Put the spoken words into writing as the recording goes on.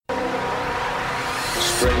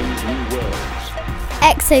Brave new worlds.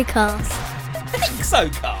 Exocast.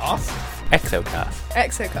 Exocast? Exocast.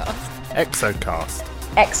 Exocast. Exocast.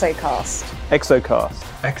 Exocast. Exocast.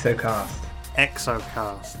 Exocast.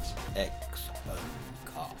 Exocast.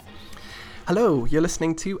 Hello, you're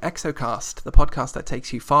listening to Exocast, the podcast that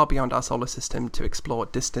takes you far beyond our solar system to explore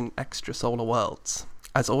distant extrasolar worlds.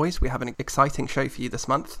 As always, we have an exciting show for you this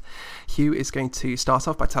month. Hugh is going to start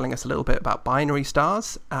off by telling us a little bit about binary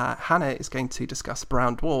stars. Hannah is going to discuss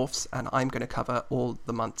brown dwarfs, and I'm going to cover all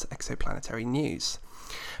the month's exoplanetary news.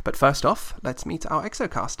 But first off, let's meet our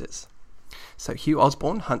Exocasters. So Hugh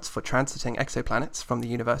Osborne hunts for transiting exoplanets from the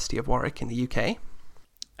University of Warwick in the UK.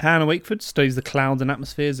 Hannah Wakeford studies the clouds and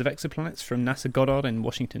atmospheres of exoplanets from NASA Goddard in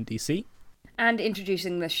Washington, D.C. And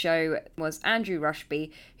introducing the show was Andrew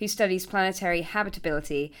Rushby, who studies planetary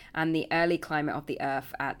habitability and the early climate of the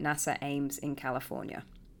Earth at NASA Ames in California.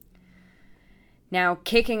 Now,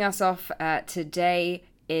 kicking us off today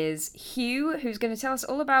is Hugh, who's going to tell us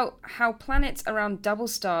all about how planets around double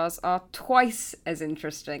stars are twice as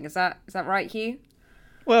interesting. Is that right, Hugh?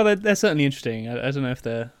 Well, they're certainly interesting. I don't know if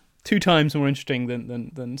they're 2 times more interesting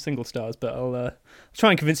than single stars, but I'll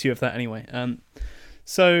try and convince you of that anyway.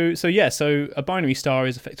 So a binary star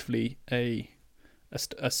is effectively a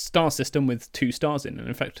star system with 2 stars in, and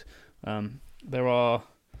in fact, binaries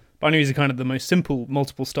are kind of the most simple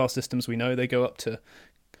multiple star systems we know. They go up to,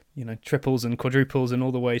 triples and quadruples, and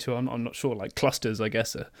all the way to I'm not sure, like clusters, I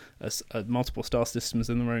guess, are multiple star systems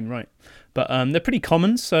in their own right. But they're pretty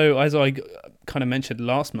common. So as I kind of mentioned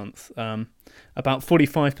last month, about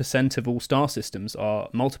 45% of all star systems are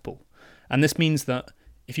multiple, and this means that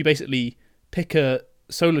if you basically pick a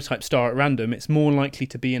solar type star at random, it's more likely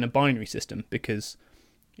to be in a binary system, because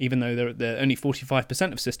even though they're only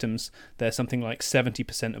 45% of systems, they're something like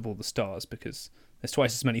 70% of all the stars, because there's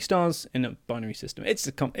twice as many stars in a binary system.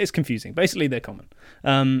 It's confusing. Basically, they're common.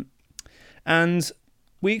 And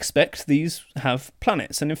we expect these have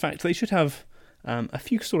planets, and in fact, they should have a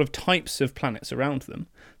few sort of types of planets around them.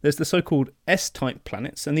 There's the so-called S-type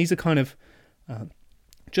planets, and these are kind of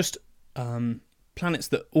just planets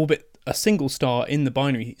that orbit a single star in the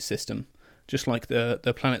binary system, just like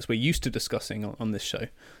the planets we're used to discussing on this show.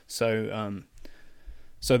 So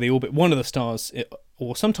they orbit one of the stars,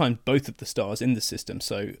 or sometimes both of the stars in the system.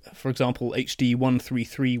 So, for example, HD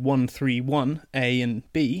 133131 A and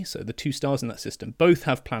B, so the 2 stars in that system, both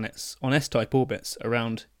have planets on S-type orbits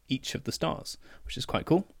around each of the stars, which is quite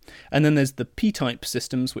cool. And then there's the P-type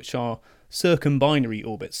systems, which are circumbinary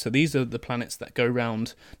orbits. So these are the planets that go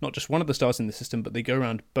around not just one of the stars in the system, but they go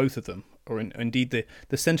around both of them, or indeed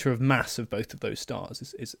the centre of mass of both of those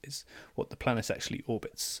stars is what the planet actually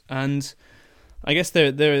orbits. And I guess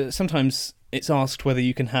there sometimes it's asked whether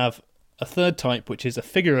you can have a third type, which is a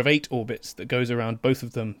figure of 8 orbits that goes around both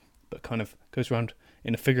of them, but kind of goes around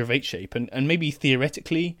in a figure of 8 shape, and maybe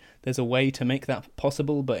theoretically there's a way to make that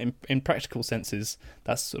possible, but in practical senses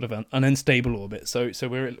that's sort of an unstable orbit. So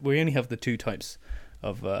we only have the 2 types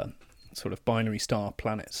of sort of binary star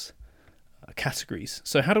planets categories.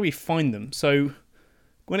 So how do we find them? So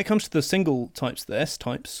when it comes to the single types, the S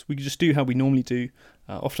types, we just do how we normally do.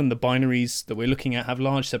 Often the binaries that we're looking at have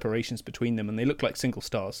large separations between them, and they look like single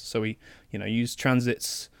stars. So we use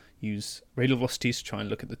transits, use radial velocities to try and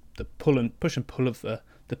look at the push and pull of the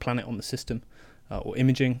planet on the system, or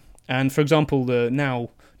imaging. And for example, the now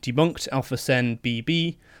debunked Alpha Cen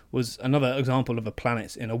BB was another example of a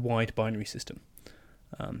planet in a wide binary system.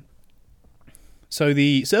 So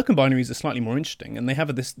the circumbinaries are slightly more interesting, and they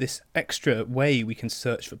have this extra way we can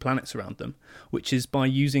search for planets around them, which is by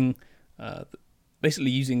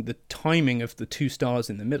basically using the timing of the 2 stars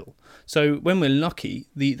in the middle. So when we're lucky,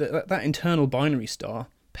 that internal binary star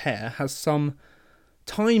pair has some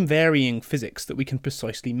time-varying physics that we can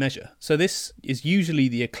precisely measure. So this is usually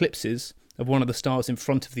the eclipses of one of the stars in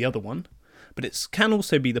front of the other one, but it can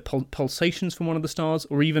also be the pulsations from one of the stars,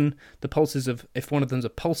 or even the pulses of, if one of them's a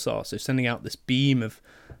pulsar, so sending out this beam of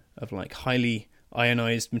like highly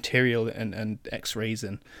ionized material and X-rays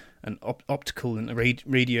and optical and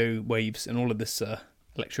radio waves and all of this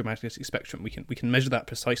electromagnetic spectrum. We can measure that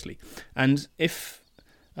precisely, and if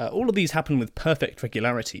all of these happen with perfect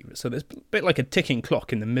regularity, so there's a bit like a ticking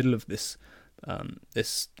clock in the middle of this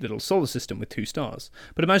little solar system with 2 stars.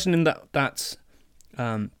 But imagine in that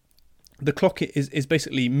the clock is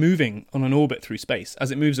basically moving on an orbit through space.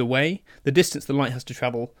 As it moves away, the distance the light has to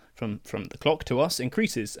travel from the clock to us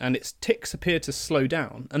increases, and its ticks appear to slow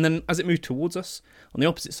down. And then as it moves towards us, on the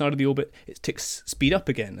opposite side of the orbit, its ticks speed up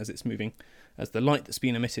again as it's moving, as the light that's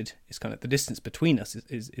being emitted is kind of the distance between us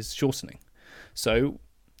is shortening. So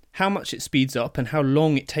how much it speeds up and how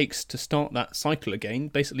long it takes to start that cycle again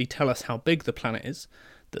basically tell us how big the planet is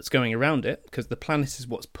that's going around it, because the planet is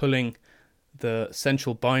what's pulling the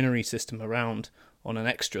central binary system around on an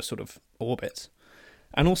extra sort of orbit,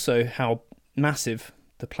 and also how massive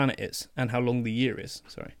the planet is and how long the year is.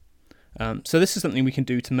 So this is something we can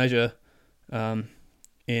do to measure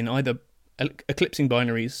in either eclipsing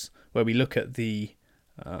binaries, where we look at the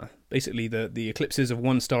basically the eclipses of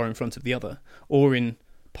one star in front of the other, or in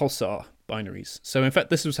pulsar binaries. So in fact,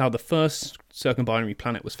 this was how the first circumbinary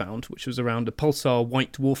planet was found, which was around a pulsar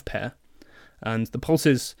white dwarf pair, and the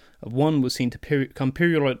pulses of one was seen to come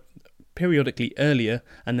periodically earlier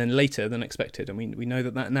and then later than expected. And we know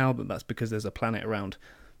that now, but that's because there's a planet around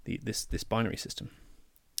this binary system.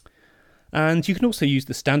 And you can also use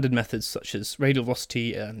the standard methods such as radial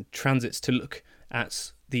velocity and transits to look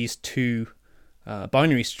at these two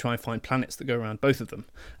binaries to try and find planets that go around both of them.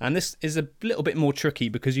 And this is a little bit more tricky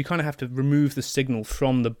because you kind of have to remove the signal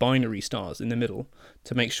from the binary stars in the middle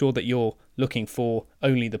to make sure that you're looking for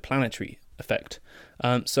only the planetary effect.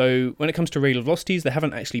 So when it comes to radial velocities, there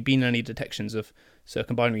haven't actually been any detections of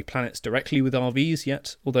circumbinary planets directly with RVs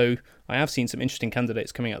yet, although I have seen some interesting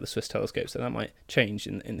candidates coming out of the Swiss telescope, so that might change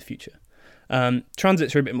in the future.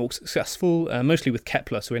 Transits are a bit more successful, mostly with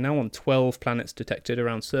Kepler, so we're now on 12 planets detected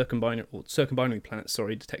around circumbinary planets,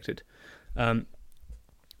 detected.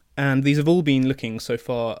 And these have all been looking so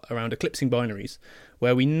far around eclipsing binaries,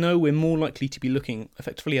 where we know we're more likely to be looking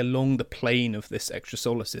effectively along the plane of this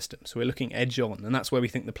extrasolar system. So we're looking edge on, and that's where we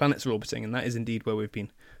think the planets are orbiting, and that is indeed where we've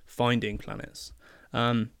been finding planets.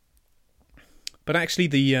 But actually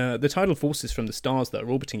the tidal forces from the stars that are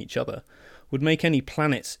orbiting each other would make any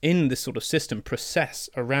planets in this sort of system precess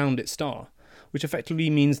around its star, which effectively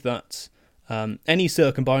means that any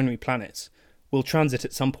circumbinary planets will transit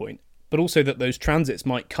at some point, but also that those transits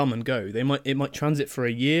might come and go. It might transit for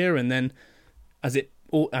a year, and then as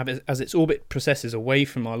its orbit precesses away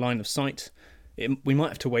from our line of sight, we might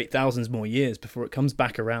have to wait thousands more years before it comes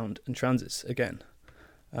back around and transits again.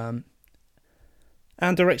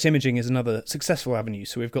 And direct imaging is another successful avenue.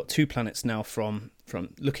 So we've got two planets now from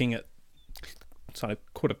looking at sort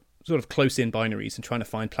of close-in binaries and trying to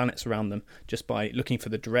find planets around them just by looking for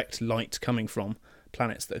the direct light coming from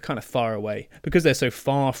planets that are kind of far away. Because they're so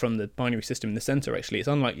far from the binary system in the center, actually, it's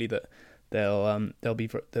unlikely that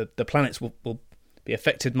the planets will be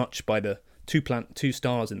affected much by the two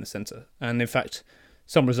stars in the center. And in fact,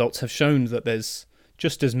 some results have shown that there's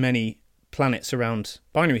just as many planets around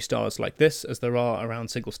binary stars like this as there are around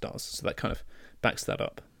single stars. So that kind of backs that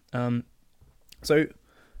up. So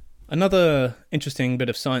another interesting bit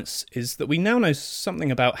of science is that we now know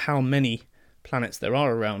something about how many planets there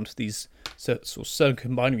are around these sort of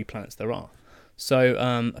circumbinary planets there are. So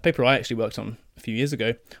a paper I actually worked on a few years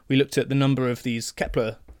ago, we looked at the number of these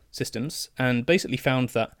Kepler systems and basically found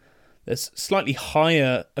that there's slightly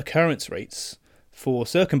higher occurrence rates for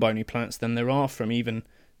circumbinary planets than there are from even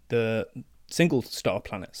the single star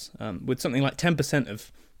planets, with something like 10%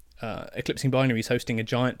 of eclipsing binaries hosting a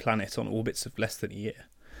giant planet on orbits of less than a year.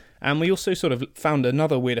 And we also sort of found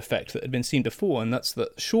another weird effect that had been seen before, and that's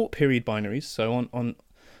that short period binaries, so on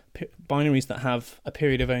binaries that have a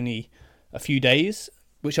period of only a few days,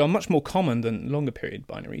 which are much more common than longer period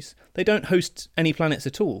binaries, they don't host any planets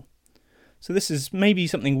at all. So this is maybe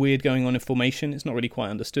something weird going on in formation. It's not really quite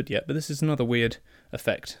understood yet, but this is another weird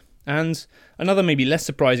effect. And another maybe less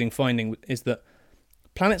surprising finding is that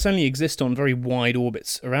planets only exist on very wide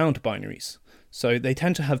orbits around binaries. So they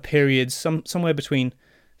tend to have periods somewhere between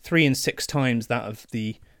 3 and 6 times that of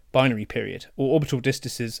the binary period, or orbital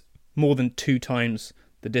distances more than 2 times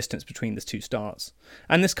the distance between the two stars.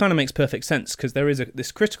 And this kind of makes perfect sense because there is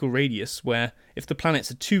this critical radius where if the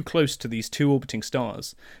planets are too close to these two orbiting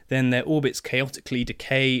stars, then their orbits chaotically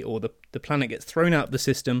decay, or the planet gets thrown out of the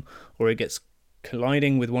system, or it gets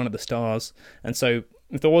colliding with one of the stars. And so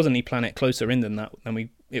if there was any planet closer in than that, then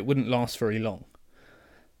it wouldn't last very long.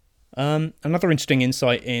 Another interesting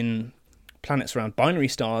insight in planets around binary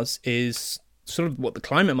stars is sort of what the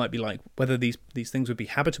climate might be like, whether these things would be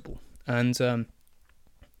habitable. And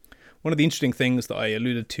one of the interesting things that I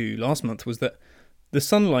alluded to last month was that the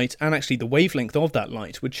sunlight and actually the wavelength of that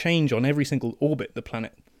light would change on every single orbit the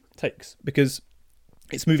planet takes, because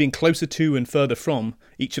it's moving closer to and further from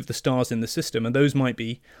each of the stars in the system, and those might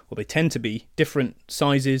be, or they tend to be, different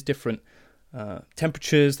sizes, different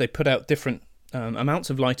temperatures. They put out different amounts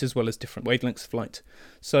of light as well as different wavelengths of light.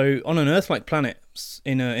 So on an Earth-like planet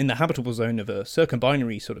in the habitable zone of a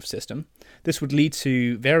circumbinary sort of system, this would lead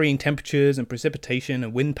to varying temperatures and precipitation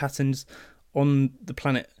and wind patterns on the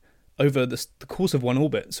planet over the course of one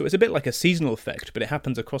orbit. So it's a bit like a seasonal effect, but it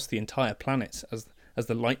happens across the entire planet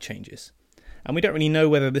the light changes. And we don't really know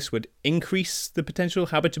whether this would increase the potential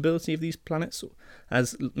habitability of these planets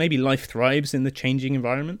as maybe life thrives in the changing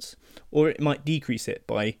environments, or it might decrease it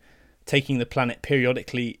by taking the planet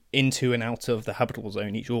periodically into and out of the habitable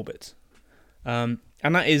zone each orbit. And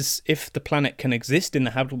that is if the planet can exist in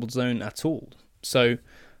the habitable zone at all. So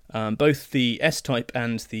both the S-type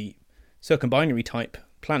and the circumbinary type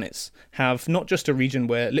planets have not just a region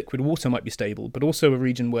where liquid water might be stable, but also a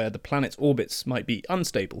region where the planet's orbits might be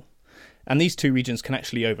unstable. And these two regions can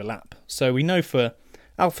actually overlap. So we know for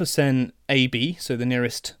Alpha Cen AB, so the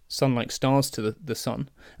nearest sun-like stars to the sun,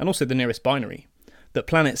 and also the nearest binary, that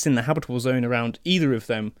planets in the habitable zone around either of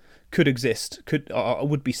them could exist,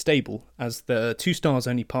 would be stable, as the two stars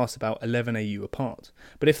only pass about 11 AU apart.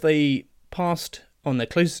 But if they passed on their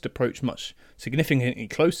closest approach much significantly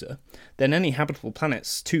closer, then any habitable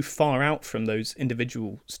planets too far out from those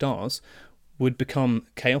individual stars would become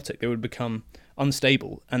chaotic. They would become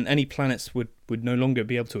unstable, and any planets would no longer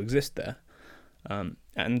be able to exist there.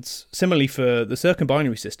 And similarly for the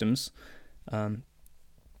circumbinary systems,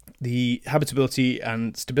 the habitability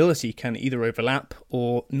and stability can either overlap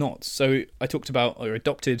or not. So I talked about or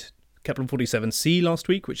adopted Kepler-47c last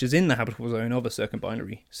week, which is in the habitable zone of a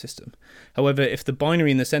circumbinary system. However, if the binary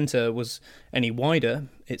in the centre was any wider,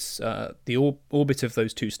 it's the orbit of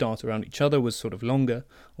those two stars around each other was sort of longer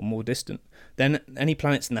or more distant, then any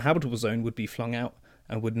planets in the habitable zone would be flung out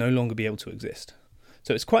and would no longer be able to exist.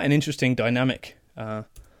 So it's quite an interesting dynamic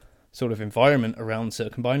sort of environment around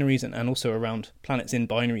circumbinaries and also around planets in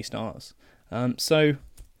binary stars. So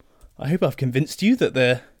I hope I've convinced you that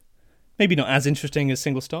they're maybe not as interesting as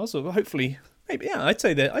single stars, or hopefully, maybe, yeah, I'd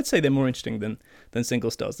say they're more interesting than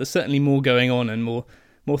single stars. There's certainly more going on and more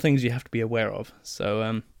things you have to be aware of.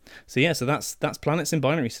 So that's planets in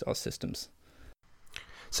binary star systems.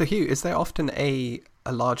 So Hugh, is there often a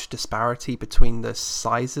large disparity between the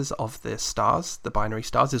sizes of the stars, the binary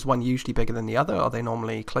stars? Is one usually bigger than the other? Are they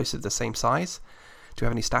normally closer to the same size? Do you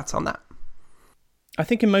have any stats on that? I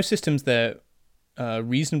think in most systems they're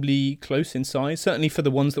reasonably close in size. Certainly for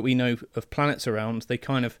the ones that we know of planets around,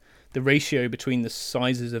 the ratio between the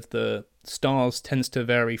sizes of the stars tends to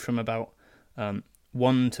vary from about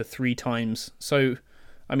 1 to 3 times. So,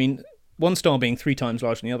 I mean, one star being 3 times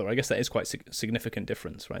larger than the other, I guess that is quite significant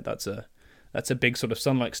difference, right? That's a big sort of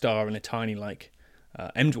sun-like star and a tiny like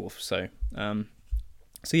M-dwarf. So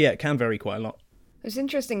yeah, it can vary quite a lot. It's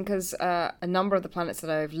interesting because a number of the planets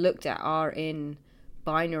that I've looked at are in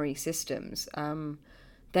binary systems.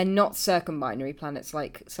 They're not circumbinary planets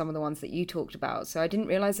like some of the ones that you talked about. So I didn't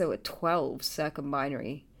realize there were 12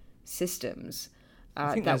 circumbinary systems.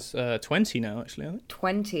 I think there's 20 now, actually. I think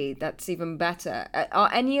 20. That's even better. Are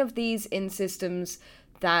any of these in systems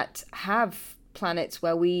that have planets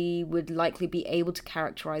where we would likely be able to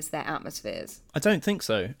characterize their atmospheres? I don't think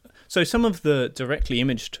so. So some of the directly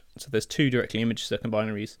imaged, so there's 2 directly imaged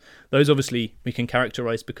circumbinaries. Those obviously we can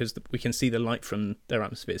characterize because we can see the light from their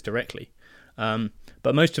atmospheres directly.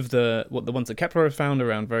 But most of the ones that Kepler have found are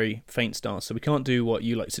around very faint stars. So we can't do what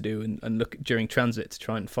you like to do and look during transit to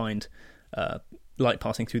try and find light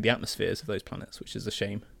passing through the atmospheres of those planets, which is a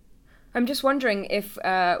shame. I'm just wondering if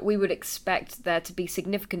we would expect there to be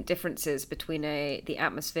significant differences between the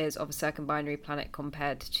atmospheres of a circumbinary planet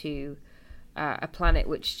compared to a planet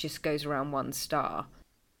which just goes around one star.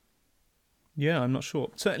 Yeah, I'm not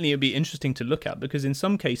sure. Certainly it'd be interesting to look at, because in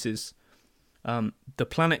some cases the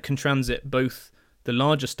planet can transit both the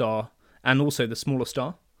larger star and also the smaller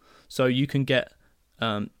star. So you can get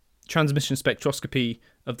transmission spectroscopy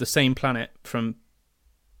of the same planet from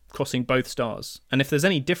crossing both stars. And if there's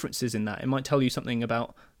any differences in that, it might tell you something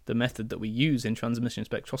about the method that we use in transmission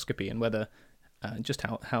spectroscopy and whether just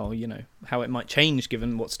how it might change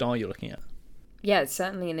given what star you're looking at. Yeah, it's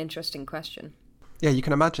certainly an interesting question. Yeah, you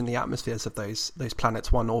can imagine the atmospheres of those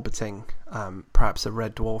planets, one orbiting perhaps a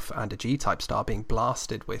red dwarf and a G-type star, being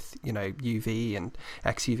blasted with UV and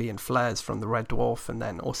XUV and flares from the red dwarf, and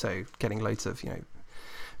then also getting loads of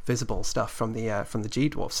visible stuff from the G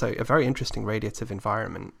dwarf. So a very interesting radiative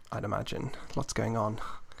environment, I'd imagine. Lots going on.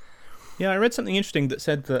 Yeah, I read something interesting that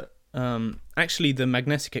said that actually the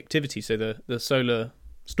magnetic activity, so the solar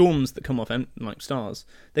storms that come off like stars,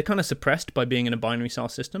 they're kind of suppressed by being in a binary star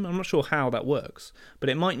system. I'm not sure how that works, but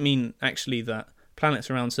it might mean actually that planets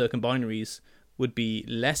around circumbinaries would be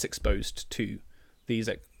less exposed to these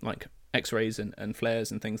like X-rays and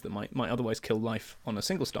flares and things that might otherwise kill life on a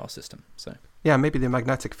single star system. So yeah, maybe the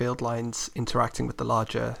magnetic field lines interacting with the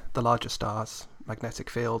larger stars, magnetic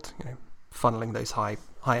field, funneling those high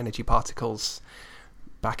energy particles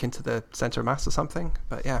back into the center of mass or something.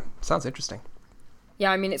 But yeah, sounds interesting.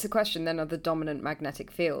 Yeah, I mean, it's a question then of the dominant magnetic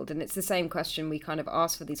field, and it's the same question we kind of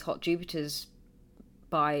ask for these hot Jupiters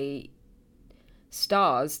by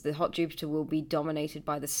stars. The hot Jupiter will be dominated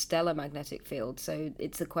by the stellar magnetic field, so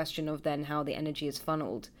it's a question of then how the energy is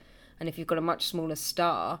funneled. And if you've got a much smaller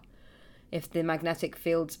star, if the magnetic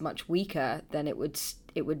field's much weaker, then it would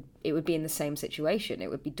be in the same situation. It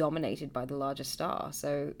would be dominated by the larger star,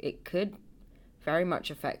 so it could very much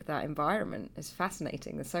affect that environment. It's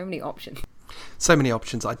fascinating. There's so many options. So many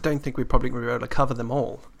options. I don't think we're probably going to be able to cover them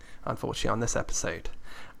all, unfortunately, on this episode.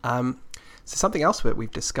 So something else that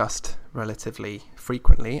we've discussed relatively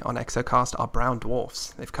frequently on Exocast are brown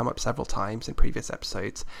dwarfs. They've come up several times in previous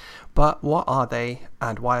episodes. But what are they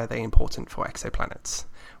and why are they important for exoplanets?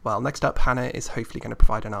 Well, next up, Hannah is hopefully going to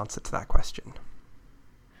provide an answer to that question.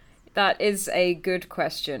 That is a good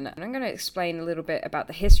question. And I'm going to explain a little bit about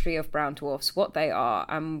the history of brown dwarfs, what they are,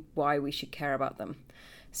 and why we should care about them.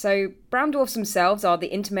 So, brown dwarfs themselves are the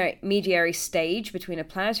intermediary stage between a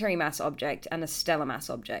planetary mass object and a stellar mass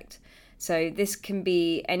object. So, this can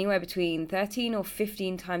be anywhere between 13 or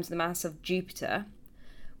 15 times the mass of Jupiter,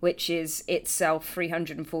 which is itself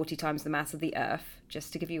 340 times the mass of the Earth,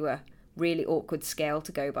 just to give you a really awkward scale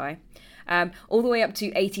to go by, all the way up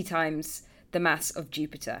to 80 times the mass of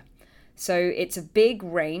Jupiter. So, it's a big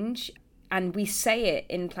range. And we say it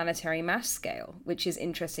in planetary mass scale, which is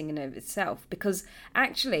interesting in and of itself, because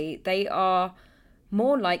actually they are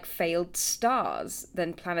more like failed stars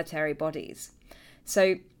than planetary bodies.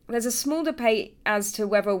 So there's a small debate as to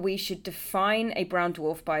whether we should define a brown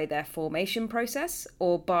dwarf by their formation process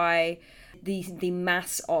or by the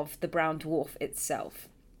mass of the brown dwarf itself.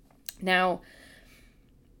 Now,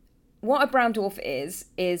 what a brown dwarf is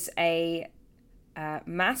a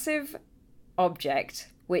massive object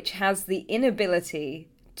which has the inability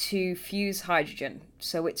to fuse hydrogen.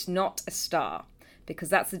 So it's not a star, because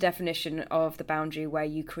that's the definition of the boundary where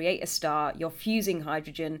you create a star, you're fusing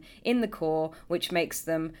hydrogen in the core, which makes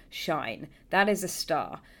them shine. That is a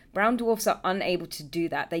star. Brown dwarfs are unable to do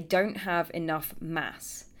that. They don't have enough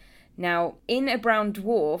mass. Now, in a brown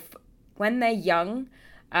dwarf, when they're young,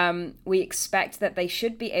 we expect that they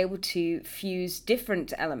should be able to fuse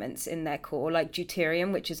different elements in their core, like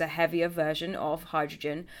deuterium, which is a heavier version of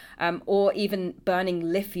hydrogen, or even burning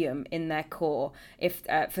lithium in their core if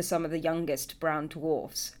for some of the youngest brown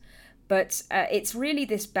dwarfs. But it's really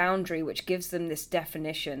this boundary which gives them this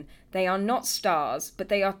definition. They are not stars, but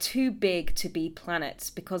they are too big to be planets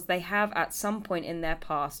because they have at some point in their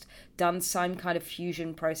past done some kind of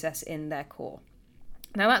fusion process in their core.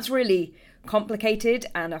 Now that's really complicated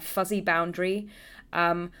and a fuzzy boundary,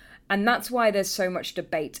 and that's why there's so much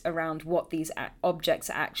debate around what these objects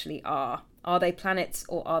actually are. Are they planets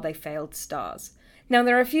or are they failed stars? Now,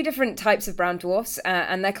 there are a few different types of brown dwarfs,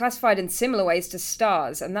 and they're classified in similar ways to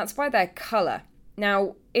stars, and that's by their colour.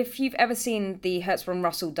 Now, if you've ever seen the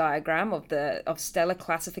Hertzsprung-Russell diagram of stellar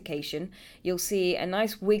classification, you'll see a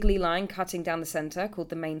nice wiggly line cutting down the centre called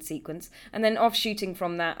the main sequence, and then offshooting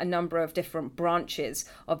from that a number of different branches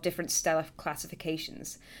of different stellar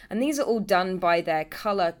classifications. And these are all done by their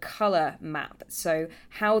colour map, so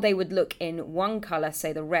how they would look in one colour,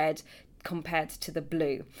 say the red, compared to the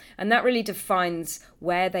blue. And that really defines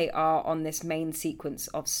where they are on this main sequence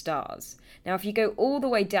of stars. Now, if you go all the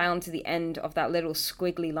way down to the end of that little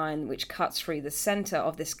squiggly line which cuts through the center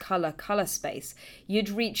of this color space, you'd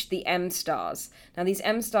reach the M stars. Now, these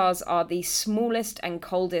M stars are the smallest and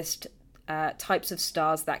coldest types of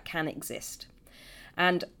stars that can exist.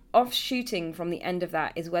 And offshooting from the end of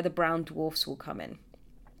that is where the brown dwarfs will come in.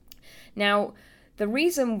 Now, the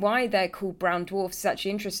reason why they're called brown dwarfs is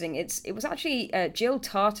actually interesting. It was actually Jill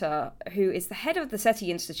Tarter, who is the head of the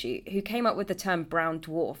SETI Institute, who came up with the term brown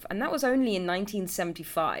dwarf, and that was only in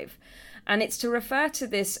 1975. And it's to refer to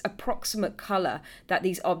this approximate colour that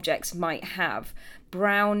these objects might have,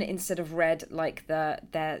 brown instead of red like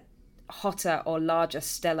their hotter or larger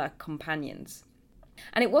stellar companions.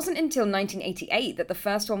 And it wasn't until 1988 that the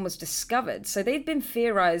first one was discovered, so they've been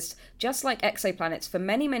theorized just like exoplanets for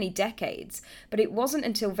many, many decades, but it wasn't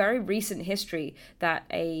until very recent history that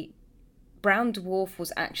a brown dwarf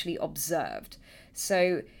was actually observed.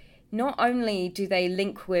 So not only do they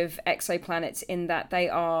link with exoplanets in that they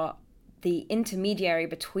are the intermediary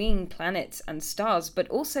between planets and stars, but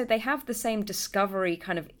also they have the same discovery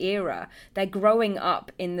kind of era. They're growing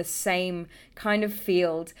up in the same kind of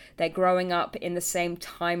field. They're growing up in the same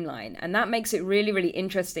timeline. And that makes it really, really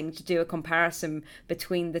interesting to do a comparison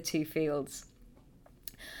between the two fields.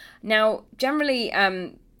 Now, generally,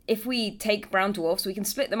 if we take brown dwarfs, we can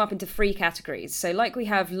split them up into 3 categories. So like we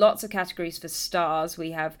have lots of categories for stars,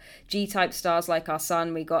 we have G-type stars like our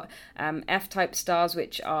sun, we got F-type stars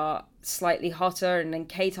which are slightly hotter, and then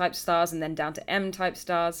K-type stars, and then down to M-type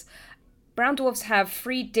stars. Brown dwarfs have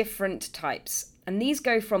 3 different types, and these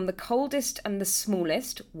go from the coldest and the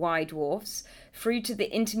smallest, Y dwarfs, through to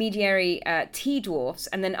the intermediary T dwarfs,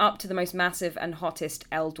 and then up to the most massive and hottest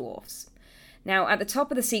L dwarfs. Now, at the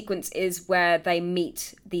top of the sequence is where they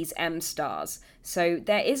meet these M stars. So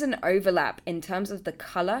there is an overlap in terms of the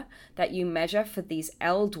colour that you measure for these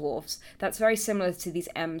L dwarfs. That's very similar to these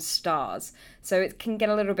M stars. So it can get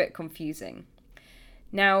a little bit confusing.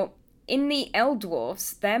 Now, in the L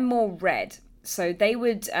dwarfs, they're more red. So they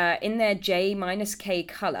would, in their J minus K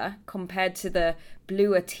colour, compared to the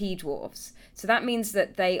bluer T dwarfs. So that means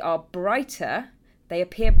that they are brighter. They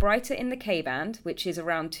appear brighter in the K band, which is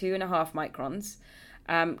around 2.5 microns,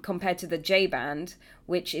 compared to the J band,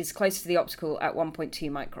 which is closer to the optical at 1.2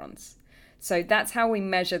 microns. So that's how we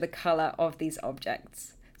measure the colour of these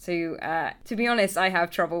objects. So to be honest, I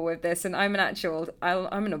have trouble with this, and I'm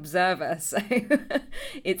an observer, so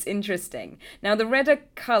it's interesting. Now, the redder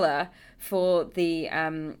colour for the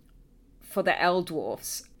L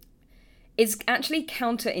dwarfs is actually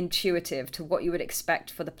counterintuitive to what you would expect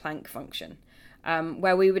for the Planck function.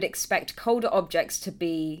 Where we would expect colder objects to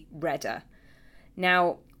be redder.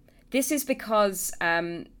 Now, this is because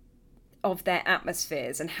of their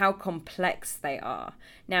atmospheres and how complex they are.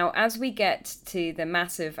 Now, as we get to the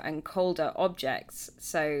massive and colder objects,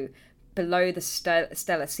 so below the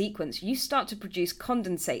stellar sequence, you start to produce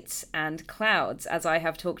condensates and clouds, as I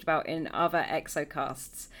have talked about in other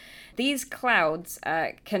exocasts. These clouds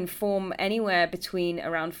can form anywhere between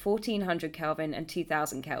around 1400 Kelvin and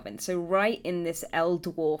 2000 Kelvin, so right in this L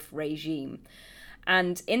dwarf regime.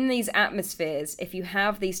 And in these atmospheres, if you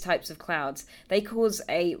have these types of clouds, they cause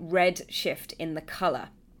a red shift in the colour.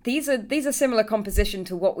 These are similar composition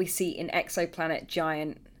to what we see in exoplanet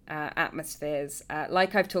giant atmospheres,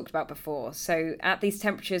 like I've talked about before. So at these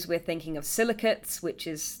temperatures, we're thinking of silicates, which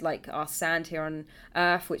is like our sand here on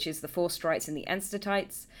Earth, which is the forstrites and the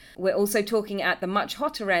enstatites. We're also talking at the much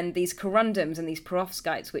hotter end, these corundums and these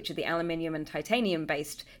perovskites, which are the aluminium and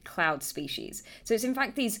titanium-based cloud species. So it's in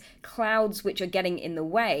fact these clouds which are getting in the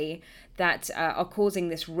way that are causing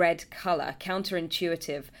this red colour,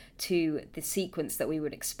 counterintuitive to the sequence that we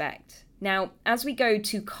would expect. Now, as we go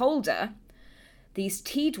to colder, these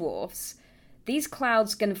T dwarfs, these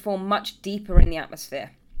clouds can form much deeper in the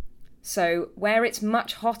atmosphere. So where it's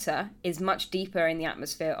much hotter is much deeper in the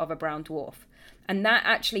atmosphere of a brown dwarf. And that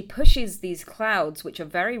actually pushes these clouds, which are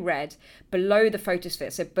very red, below the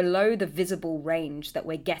photosphere, so below the visible range that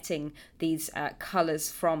we're getting these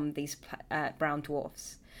colours from these brown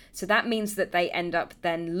dwarfs. So that means that they end up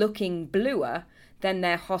then looking bluer than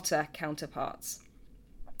their hotter counterparts.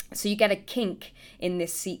 So you get a kink in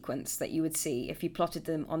this sequence that you would see if you plotted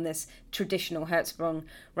them on this traditional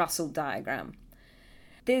Hertzsprung-Russell diagram.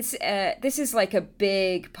 This is like a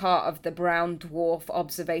big part of the brown dwarf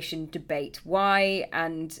observation debate. Why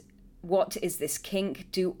and what is this kink?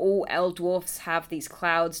 Do all L dwarfs have these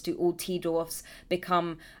clouds? Do all T dwarfs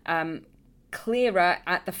become clearer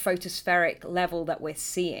at the photospheric level that we're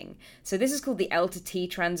seeing? So this is called the L to T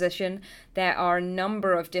transition. There are a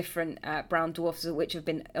number of different brown dwarfs which have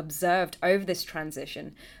been observed over this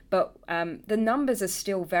transition, but the numbers are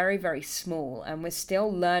still very, very small, and we're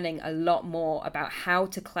still learning a lot more about how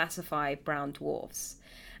to classify brown dwarfs.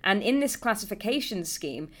 And in this classification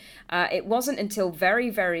scheme, it wasn't until very,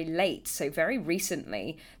 very late, so very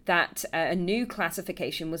recently, that a new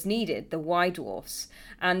classification was needed, the Y dwarfs.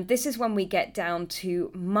 And this is when we get down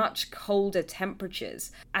to much colder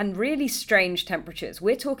temperatures and really strange temperatures.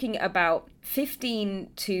 We're talking about 15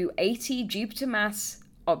 to 80 Jupiter mass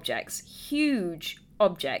objects, huge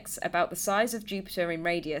objects about the size of Jupiter in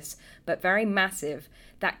radius, but very massive,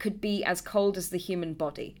 that could be as cold as the human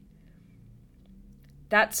body.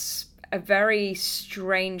 That's a very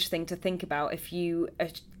strange thing to think about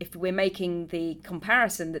if we're making the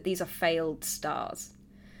comparison that these are failed stars.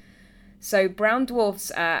 So brown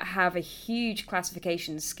dwarfs have a huge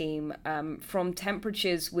classification scheme from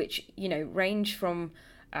temperatures which range from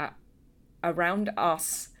around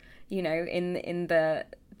us, in the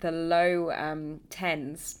low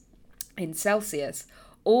tens in Celsius,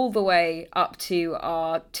 all the way up to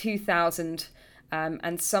our 2,000.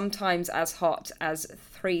 And sometimes as hot as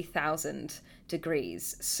 3,000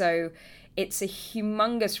 degrees. So it's a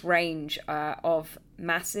humongous range of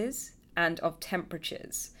masses and of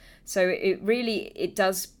temperatures. So it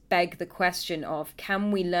does beg the question of,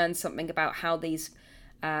 can we learn something about how these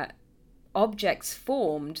objects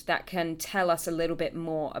formed that can tell us a little bit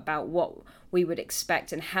more about what we would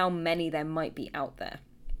expect and how many there might be out there.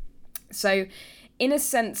 So, in a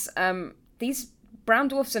sense, these brown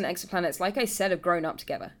dwarfs and exoplanets, like I said, have grown up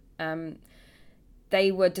together. They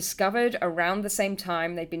were discovered around the same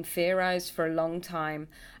time. They've been theorized for a long time.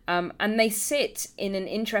 And they sit in an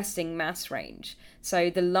interesting mass range. So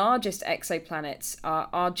the largest exoplanets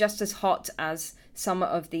are just as hot as some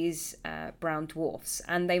of these brown dwarfs,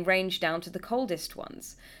 and they range down to the coldest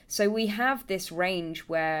ones. So we have this range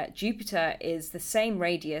where Jupiter is the same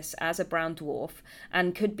radius as a brown dwarf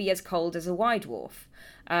and could be as cold as a white dwarf.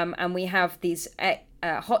 And we have these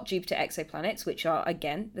hot Jupiter exoplanets, which are,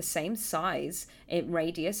 again, the same size in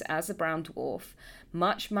radius as the brown dwarf,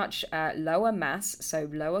 much lower mass, so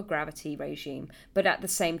lower gravity regime, but at the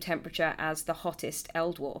same temperature as the hottest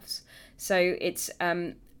L dwarfs. So it's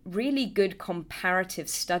really good comparative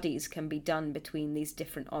studies can be done between these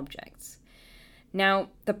different objects. Now,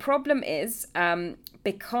 the problem is,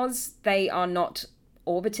 because they are not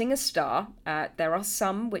orbiting a star, there are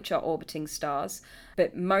some which are orbiting stars,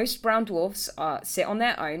 but most brown dwarfs sit on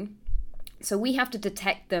their own. So we have to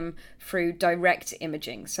detect them through direct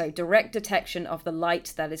imaging, so direct detection of the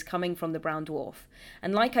light that is coming from the brown dwarf.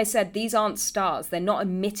 And like I said, these aren't stars. They're not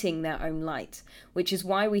emitting their own light, which is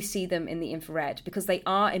why we see them in the infrared, because they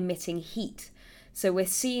are emitting heat. So we're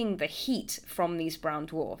seeing the heat from these brown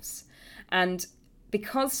dwarfs. And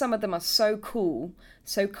because some of them are so cold,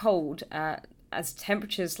 as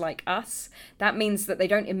temperatures like us, that means that they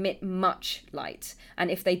don't emit much light. And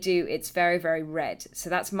if they do, it's very, very red. So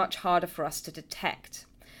that's much harder for us to detect.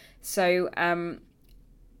 So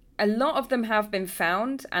a lot of them have been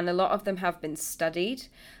found and a lot of them have been studied,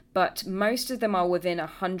 but most of them are within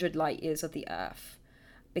 100 light years of the Earth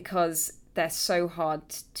because they're so hard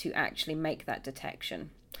to actually make that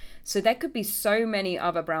detection. So there could be so many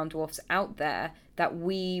other brown dwarfs out there that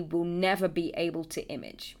we will never be able to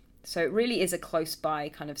image. So it really is a close by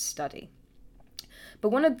kind of study. But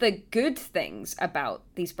one of the good things about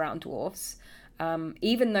these brown dwarfs,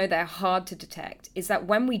 even though they're hard to detect, is that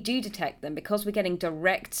when we do detect them, because we're getting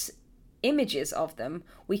direct images of them,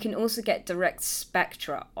 we can also get direct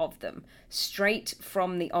spectra of them straight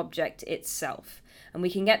from the object itself. And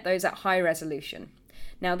we can get those at high resolution.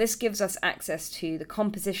 Now, this gives us access to the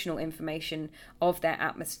compositional information of their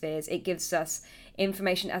atmospheres. It gives us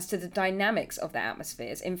information as to the dynamics of their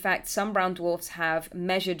atmospheres. In fact, some brown dwarfs have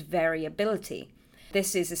measured variability.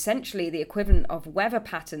 This is essentially the equivalent of weather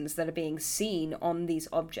patterns that are being seen on these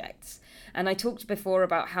objects. And I talked before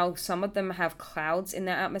about how some of them have clouds in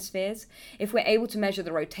their atmospheres. If we're able to measure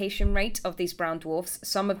the rotation rate of these brown dwarfs,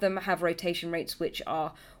 some of them have rotation rates which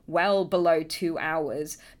are well below 2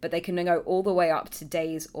 hours, but they can go all the way up to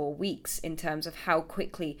days or weeks in terms of how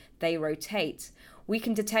quickly they rotate. We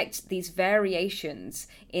can detect these variations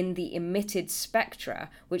in the emitted spectra,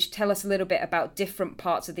 which tell us a little bit about different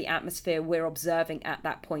parts of the atmosphere we're observing at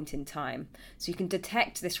that point in time. So you can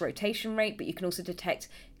detect this rotation rate, but you can also detect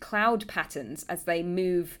cloud patterns as they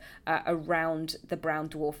move around the brown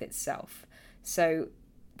dwarf itself. So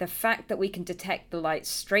the fact that we can detect the light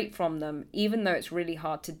straight from them, even though it's really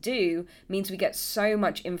hard to do, means we get so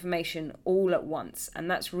much information all at once. And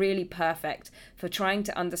that's really perfect for trying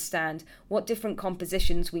to understand what different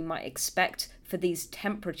compositions we might expect for these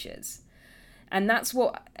temperatures. And that's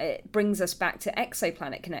what brings us back to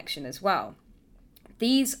exoplanet connection as well.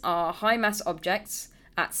 These are high mass objects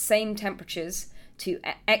at same temperatures to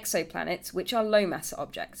exoplanets, which are low mass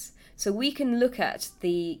objects. So we can look at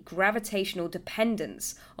the gravitational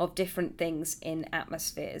dependence of different things in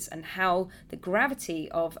atmospheres and how the gravity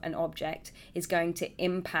of an object is going to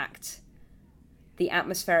impact the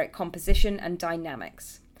atmospheric composition and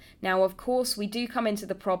dynamics. Now, of course, we do come into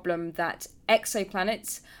the problem that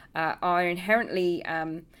exoplanets are inherently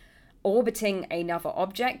orbiting another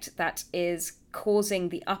object that is causing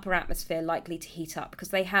the upper atmosphere likely to heat up because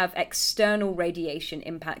they have external radiation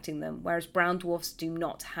impacting them, whereas brown dwarfs do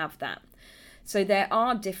not have that. So there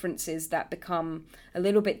are differences that become a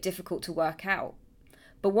little bit difficult to work out.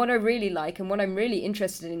 But what I really like and what I'm really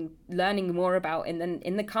interested in learning more about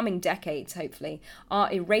in the coming decades, hopefully,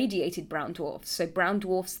 are irradiated brown dwarfs. So brown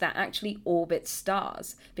dwarfs that actually orbit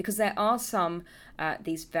stars, because there are some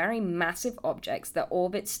these very massive objects that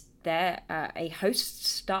orbit a host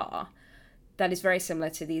star that is very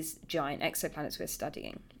similar to these giant exoplanets we're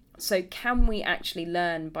studying. So can we actually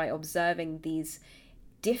learn by observing these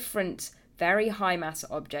different very high mass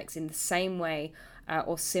objects in the same way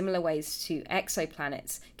or similar ways to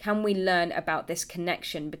exoplanets? Can we learn about this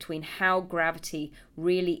connection between how gravity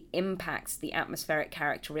really impacts the atmospheric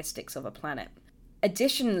characteristics of a planet?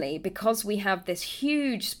 Additionally, because we have this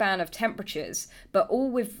huge span of temperatures, but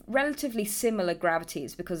all with relatively similar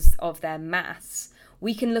gravities because of their mass,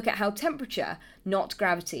 we can look at how temperature, not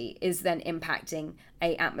gravity, is then impacting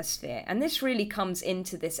a atmosphere. And this really comes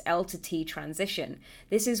into this L to T transition.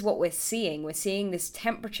 This is what we're seeing. We're seeing this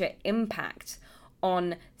temperature impact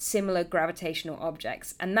on similar gravitational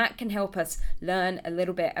objects, and that can help us learn a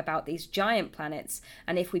little bit about these giant planets.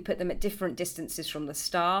 And if we put them at different distances from the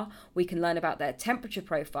star, we can learn about their temperature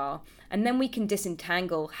profile, and then we can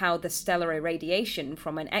disentangle how the stellar irradiation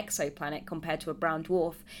from an exoplanet compared to a brown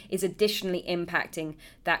dwarf is additionally impacting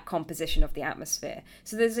that composition of the atmosphere.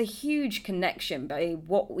 So there's a huge connection by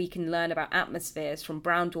what we can learn about atmospheres from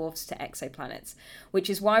brown dwarfs to exoplanets, which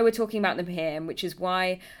is why we're talking about them here, and which is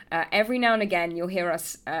why every now and again you'll hear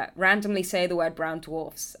us randomly say the word brown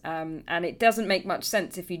dwarfs, and it doesn't make much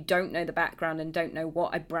sense if you don't know the background and don't know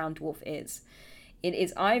what a brown dwarf is. It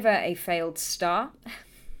is either a failed star,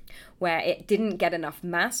 where it didn't get enough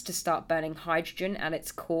mass to start burning hydrogen at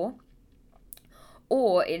its core,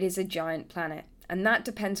 or it is a giant planet, and that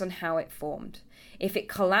depends on how it formed. If it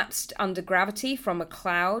collapsed under gravity from a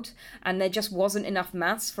cloud and there just wasn't enough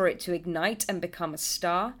mass for it to ignite and become a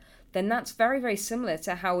star, then that's very, very similar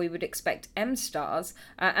to how we would expect M stars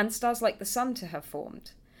and stars like the Sun to have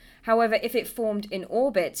formed. However, if it formed in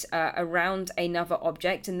orbit around another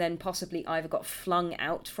object and then possibly either got flung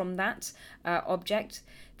out from that object,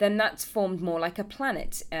 then that's formed more like a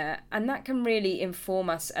planet. And that can really inform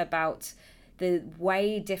us about the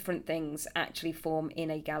way different things actually form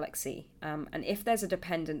in a galaxy. And if there's a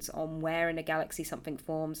dependence on where in a galaxy something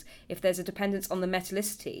forms, if there's a dependence on the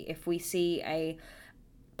metallicity, if we see a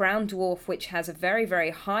brown dwarf which has a very, very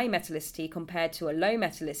high metallicity compared to a low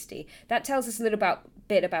metallicity, that tells us a little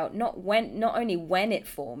bit about not only when it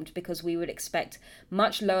formed, because we would expect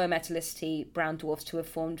much lower metallicity brown dwarfs to have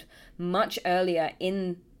formed much earlier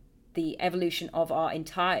in the evolution of our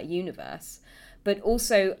entire universe, but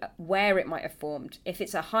also where it might have formed. If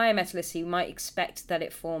it's a higher metallicity, we might expect that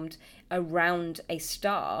it formed around a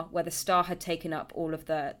star, where the star had taken up all of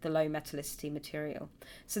the low metallicity material.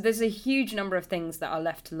 So there's a huge number of things that are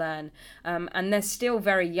left to learn, and they're still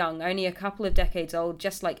very young, only a couple of decades old,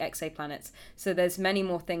 just like exoplanets. So there's many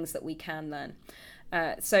more things that we can learn.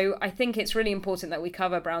 So I think it's really important that we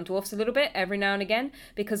cover brown dwarfs a little bit every now and again,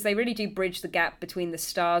 because they really do bridge the gap between the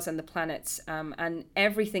stars and the planets, and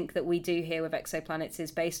everything that we do here with exoplanets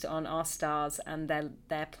is based on our stars and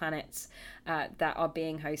their planets that are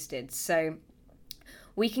being hosted. So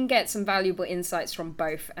we can get some valuable insights from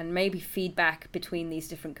both and maybe feedback between these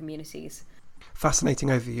different communities. Fascinating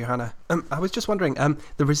overview, Hannah. I was just wondering,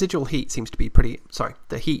 the residual heat seems to be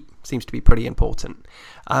the heat seems to be pretty important.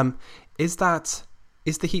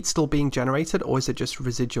 Is the heat still being generated, or is it just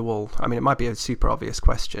residual? I mean, it might be a super obvious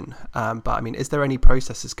question, but I mean, is there any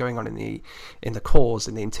processes going on in the cores,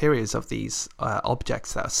 in the interiors of these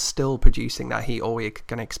objects that are still producing that heat, or are we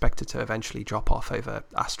going to expect it to eventually drop off over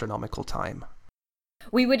astronomical time?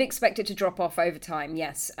 We would expect it to drop off over time,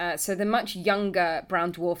 yes. So the much younger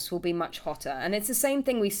brown dwarfs will be much hotter. And it's the same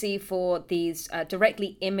thing we see for these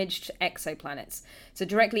directly imaged exoplanets. So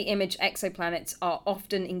directly imaged exoplanets are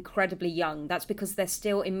often incredibly young. That's because they're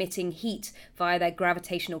still emitting heat via their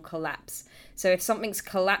gravitational collapse. So if something's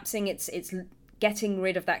collapsing, it's getting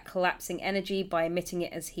rid of that collapsing energy by emitting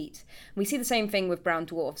it as heat. We see the same thing with brown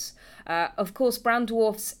dwarfs. Of course, brown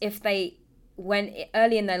dwarfs, when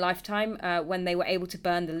early in their lifetime, when they were able to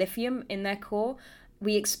burn the lithium in their core,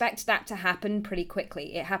 we expect that to happen pretty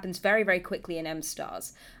quickly. It happens very, very quickly in M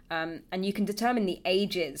stars. And you can determine the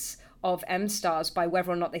ages of M stars by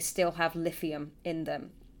whether or not they still have lithium in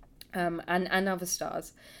them, and other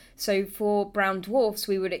stars. So for brown dwarfs,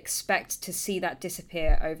 we would expect to see that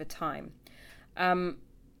disappear over time.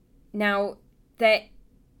 Now, there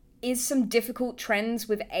is some difficult trends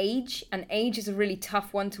with age, and age is a really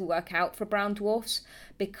tough one to work out for brown dwarfs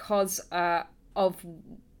because of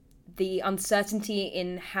the uncertainty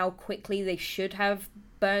in how quickly they should have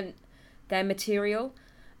burnt their material,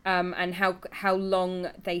 and how long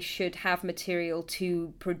they should have material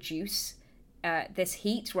to produce this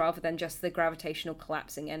heat rather than just the gravitational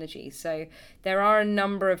collapsing energy. So there are a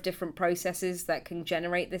number of different processes that can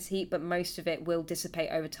generate this heat, but most of it will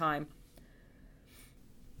dissipate over time.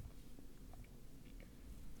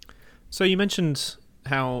 So you mentioned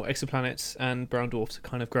how exoplanets and brown dwarfs are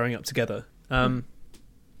kind of growing up together. How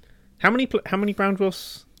many brown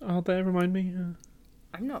dwarfs are there? Remind me.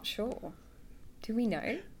 I'm not sure. Do we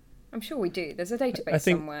know? I'm sure we do. There's a database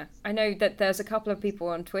somewhere. I know that there's a couple of people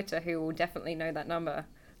on Twitter who will definitely know that number,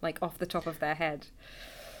 like off the top of their head.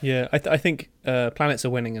 Yeah, I think planets are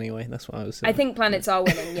winning anyway. That's what I was saying. I think planets are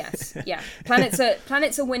winning. Yes, yeah.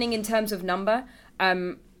 Planets are winning in terms of number,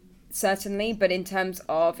 certainly, but in terms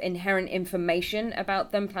of inherent information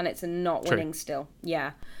about them, planets are not True. winning still.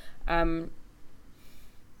 Yeah.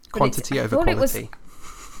 Quantity over quality.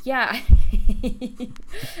 Yeah.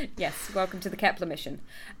 Yes. Welcome to the Kepler mission.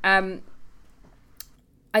 I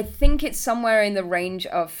think it's somewhere in the range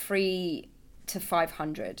of 3 to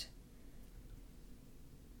 500.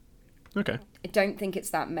 Okay. I don't think it's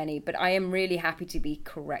that many, but I am really happy to be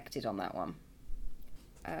corrected on that one.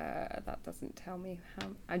 That doesn't tell me how.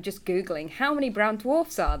 I'm just Googling how many brown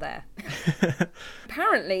dwarfs are there.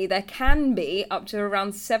 Apparently, there can be up to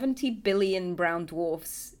around 70 billion brown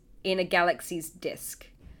dwarfs in a galaxy's disk.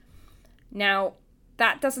 Now,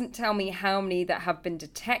 that doesn't tell me how many that have been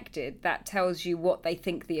detected. That tells you what they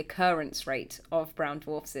think the occurrence rate of brown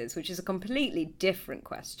dwarfs is, which is a completely different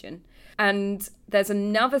question. And there's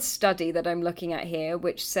another study that I'm looking at here,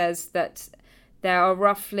 which says that there are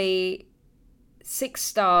roughly 6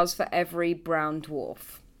 stars for every brown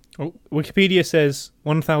dwarf. Oh, Wikipedia says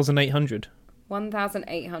 1,800.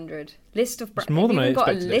 1,800. List of It's more than I got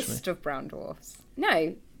a expected, list actually. of brown dwarfs.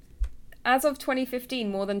 No. As of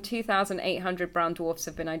 2015, more than 2,800 brown dwarfs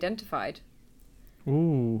have been identified.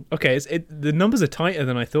 Ooh. Okay, the numbers are tighter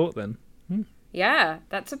than I thought then. Yeah,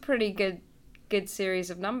 that's a pretty good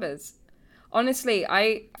series of numbers. Honestly,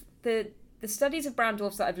 the studies of brown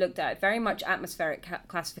dwarfs that I've looked at, very much atmospheric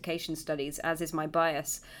classification studies, as is my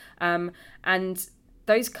bias. And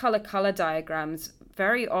those color diagrams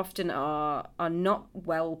very often are not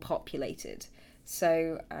well populated.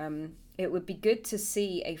 So it would be good to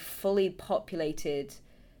see a fully populated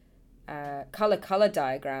color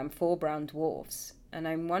diagram for brown dwarfs. And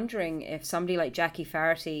I'm wondering if somebody like Jackie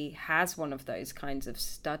Faraty has one of those kinds of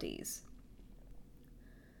studies.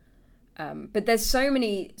 But there's so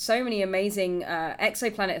many amazing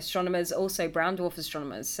exoplanet astronomers, also brown dwarf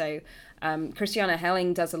astronomers. So Christiana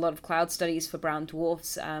Helling does a lot of cloud studies for brown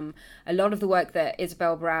dwarfs. A lot of the work that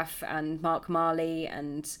Isabel Braff and Mark Marley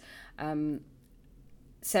and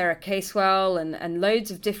Sarah Casewell and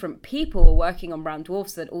loads of different people are working on brown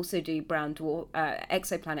dwarfs that also do brown dwarf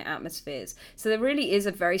exoplanet atmospheres. So there really is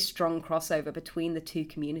a very strong crossover between the two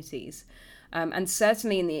communities. And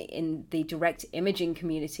certainly in the direct imaging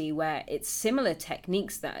community, where it's similar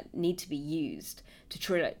techniques that need to be used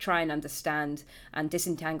to try and understand and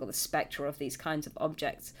disentangle the spectra of these kinds of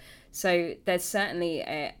objects. So there's certainly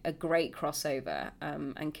a great crossover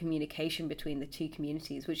and communication between the two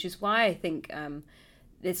communities, which is why I think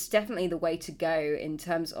it's definitely the way to go in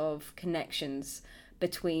terms of connections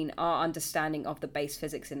between our understanding of the base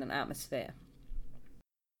physics in an atmosphere.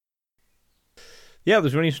 Yeah, that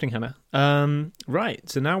was really interesting, Hannah. Right,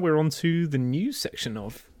 so now we're on to the news section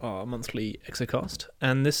of our monthly Exocast.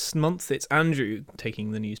 And this month, it's Andrew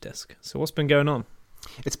taking the news desk. So what's been going on?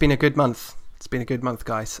 It's been a good month. It's been a good month,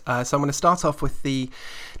 guys. So I'm going to start off with the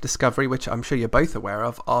discovery, which I'm sure you're both aware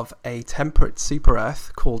of a temperate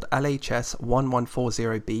super-Earth called LHS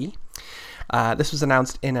 1140b. This was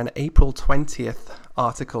announced in an April 20th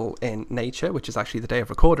article in Nature, which is actually the day of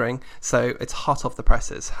recording, so it's hot off the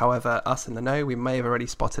presses. However, us in the know, we may have already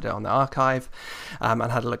spotted it on the archive and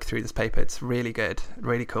had a look through this paper. It's really good,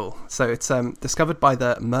 really cool. So it's discovered by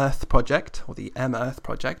the MERTH project, or the MERTH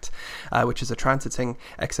project, which is a transiting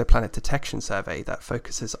exoplanet detection survey that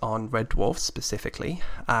focuses on red dwarfs specifically,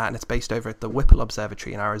 and it's based over at the Whipple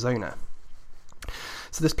Observatory in Arizona.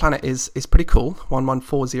 So this planet is pretty cool.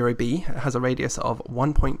 1140b. It has a radius of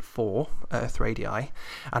 1.4 Earth radii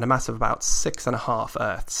and a mass of about 6.5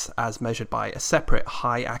 Earths, as measured by a separate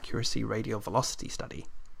high accuracy radial velocity study.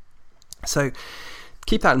 So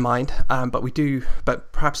keep that in mind,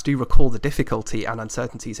 but perhaps do recall the difficulty and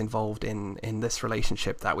uncertainties involved in this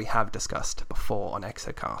relationship that we have discussed before on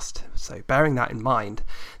Exocast. So bearing that in mind,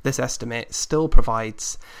 this estimate still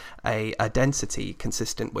provides a density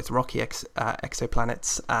consistent with rocky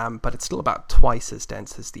exoplanets, but it's still about twice as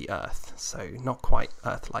dense as the Earth, so not quite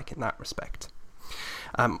Earth-like in that respect.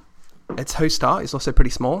 Its host star is also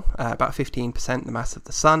pretty small, about 15% the mass of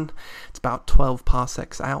the Sun. It's about 12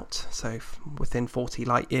 parsecs out, so within 40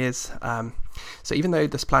 light years. So even though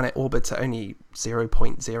this planet orbits at only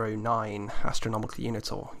 0.09 astronomical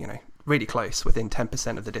units, or really close, within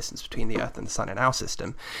 10% of the distance between the Earth and the Sun in our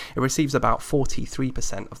system, it receives about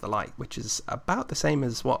 43% of the light, which is about the same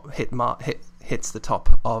as what hits the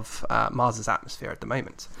top of Mars's atmosphere at the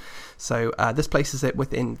moment. So this places it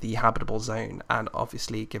within the habitable zone, and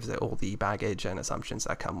obviously gives it all the baggage and assumptions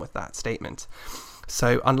that come with that statement.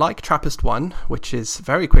 So unlike TRAPPIST-1, which is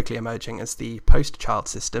very quickly emerging as the post-child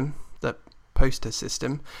system, the poster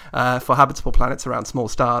system for habitable planets around small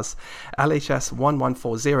stars, LHS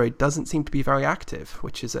 1140 doesn't seem to be very active,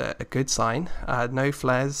 which is a good sign. No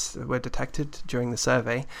flares were detected during the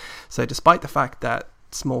survey. So despite the fact that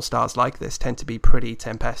small stars like this tend to be pretty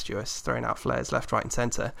tempestuous, throwing out flares left, right and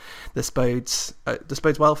centre, this bodes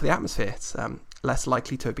well for the atmosphere. It's less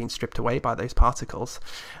likely to have been stripped away by those particles.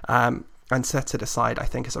 And set it aside, I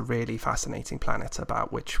think, is a really fascinating planet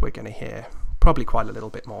about which we're going to hear probably quite a little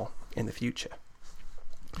bit more in the future.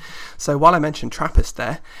 So while I mentioned TRAPPIST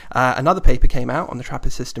there, another paper came out on the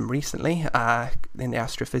TRAPPIST system recently in the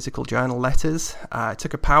Astrophysical Journal Letters. It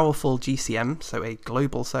took a powerful GCM, so a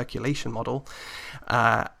global circulation model,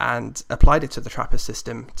 and applied it to the TRAPPIST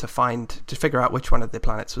system to figure out which one of the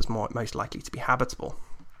planets was most likely to be habitable.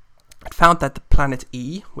 It found that the planet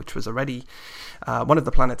E, which was already one of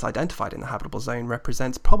the planets identified in the habitable zone,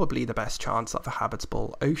 represents probably the best chance of a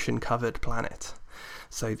habitable ocean-covered planet.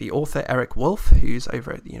 So the author Eric Wolf, who's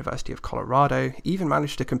over at the University of Colorado, even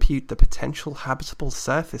managed to compute the potential habitable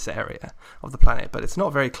surface area of the planet, but it's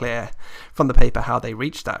not very clear from the paper how they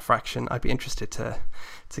reached that fraction. I'd be interested to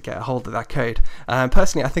get a hold of that code.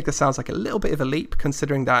 Personally, I think this sounds like a little bit of a leap,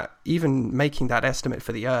 considering that even making that estimate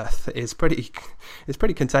for the Earth is pretty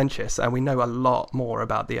contentious, and we know a lot more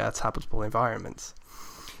about the Earth's habitable environments.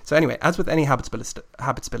 So anyway, as with any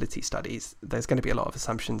habitability studies, there's going to be a lot of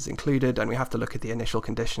assumptions included, and we have to look at the initial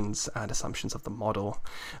conditions and assumptions of the model,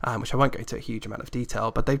 which I won't go into a huge amount of detail,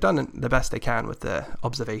 but they've done the best they can with the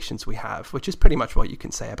observations we have, which is pretty much what you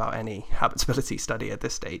can say about any habitability study at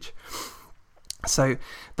this stage. So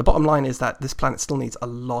the bottom line is that this planet still needs a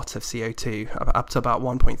lot of CO2, up to about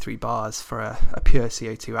 1.3 bars for a pure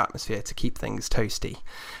CO2 atmosphere to keep things toasty.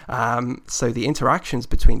 So the interactions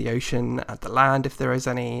between the ocean and the land, if there is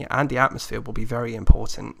any, and the atmosphere will be very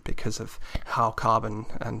important because of how carbon,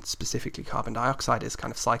 and specifically carbon dioxide, is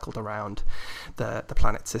kind of cycled around the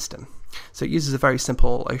planet system. So it uses a very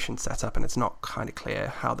simple ocean setup, and it's not kind of clear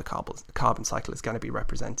how the carbon cycle is going to be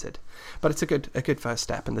represented. But it's a good first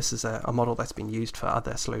step, and this is a model that's been used for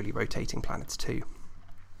other slowly rotating planets too.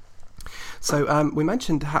 So we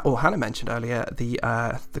mentioned, or Hannah mentioned earlier,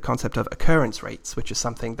 the concept of occurrence rates, which is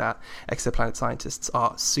something that exoplanet scientists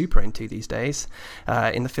are super into these days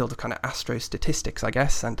in the field of kind of astrostatistics, I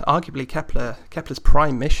guess. And arguably Kepler's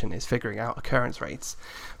prime mission is figuring out occurrence rates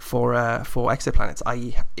for exoplanets,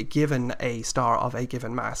 i.e., given a star of a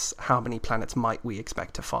given mass, how many planets might we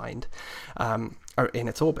expect to find in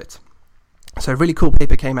its orbit. So a really cool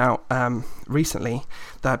paper came out recently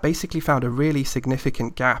that basically found a really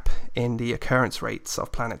significant gap in the occurrence rates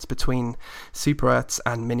of planets between super-Earths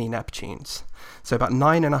and mini-Neptunes. So about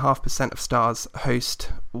 9.5% of stars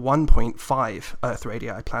host 1.5 Earth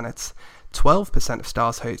radii planets, 12% of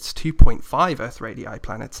stars host 2.5 Earth radii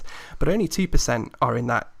planets, but only 2%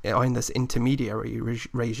 are in this intermediary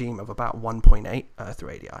regime of about 1.8 Earth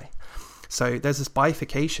radii. So there's this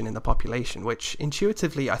bifurcation in the population, which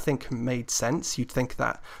intuitively I think made sense. You'd think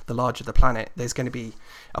that the larger the planet, there's going to be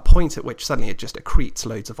a point at which suddenly it just accretes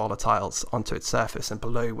loads of volatiles onto its surface, and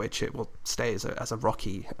below which it will stay as a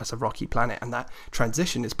rocky planet. And that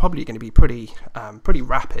transition is probably going to be pretty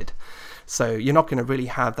rapid. So you're not going to really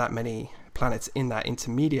have that many planets in that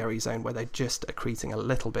intermediary zone where they're just accreting a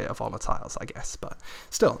little bit of volatiles, I guess. But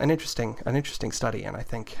still, an interesting study, and I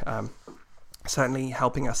think certainly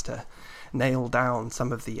helping us to nail down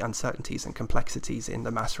some of the uncertainties and complexities in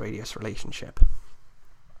the mass-radius relationship.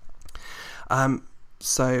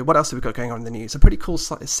 So what else have we got going on in the news? A pretty cool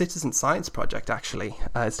citizen science project, actually.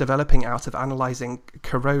 It's developing out of analysing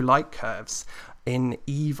Corot light curves in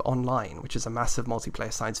EVE Online, which is a massive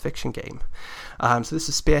multiplayer science fiction game. So this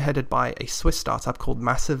is spearheaded by a Swiss startup called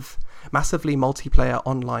Massively Multiplayer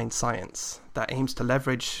Online Science that aims to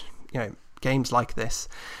leverage, games like this,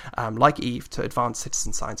 like EVE, to advance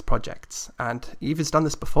citizen science projects. And EVE has done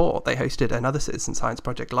this before. They hosted another citizen science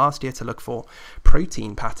project last year to look for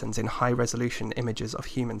protein patterns in high-resolution images of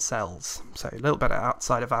human cells. So a little bit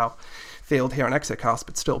outside of our field here on Exocast,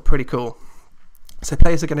 but still pretty cool. So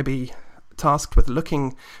players are going to be tasked with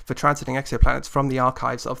looking for transiting exoplanets from the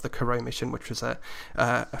archives of the Corot mission, which was a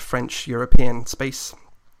French-European space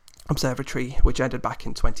observatory which ended back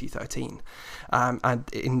in 2013, and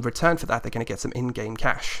in return for that they're going to get some in-game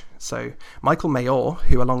cash. So Michael Mayor,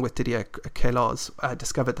 who along with Didier Queloz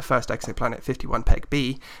discovered the first exoplanet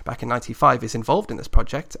 51Peg-b back in 1995, is involved in this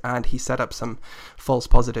project, and he set up some false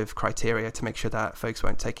positive criteria to make sure that folks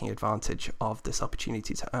weren't taking advantage of this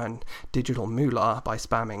opportunity to earn digital moolah by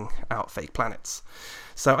spamming out fake planets.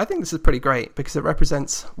 So I think this is pretty great because it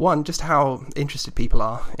represents, one, just how interested people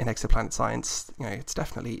are in exoplanet science. It's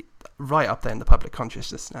definitely right up there in the public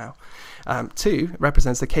consciousness now. 2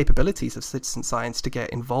 represents the capabilities of citizen science to get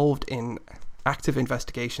involved in active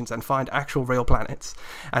investigations and find actual real planets.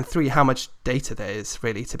 And 3, how much data there is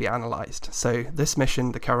really to be analysed. So this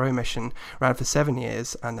mission, the Cairo mission, ran for 7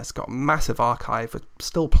 years, and it's got a massive archive with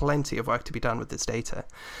still plenty of work to be done with this data.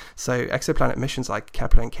 So exoplanet missions like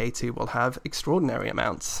Kepler and K2 will have extraordinary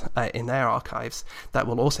amounts in their archives that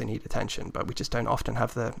will also need attention, but we just don't often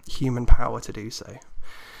have the human power to do so.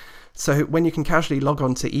 So when you can casually log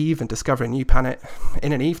on to Eve and discover a new planet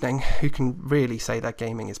in an evening, who can really say that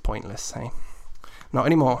gaming is pointless, hey? Not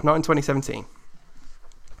anymore, not in 2017.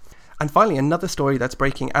 And finally, another story that's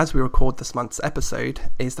breaking as we record this month's episode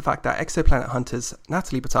is the fact that exoplanet hunters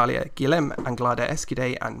Nathalie Batalha, Guilhem Anglada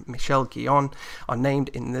Escudé, and Michel Guyon are named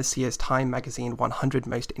in this year's Time magazine 100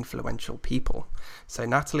 Most Influential People. So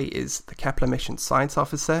Nathalie is the Kepler mission science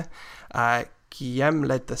officer. Guilhem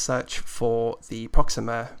led the search for the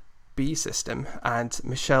Proxima B system, and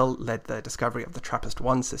Michelle led the discovery of the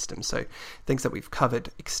TRAPPIST-1 system, so things that we've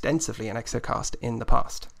covered extensively in Exocast in the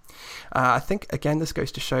past. I think, again, this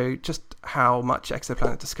goes to show just how much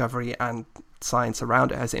exoplanet discovery and science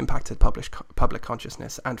around it has impacted public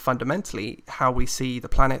consciousness, and fundamentally how we see the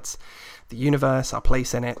planets, the universe, our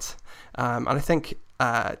place in it. And I think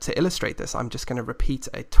to illustrate this, I'm just going to repeat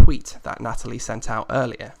a tweet that Nathalie sent out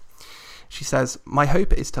earlier. She says, "My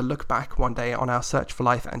hope is to look back one day on our search for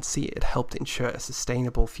life and see it helped ensure a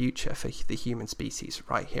sustainable future for the human species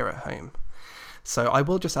right here at home." So I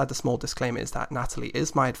will just add the small disclaimer is that Nathalie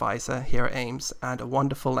is my advisor here at Ames, and a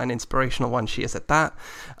wonderful and inspirational one she is at that.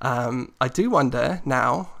 I do wonder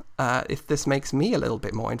now if this makes me a little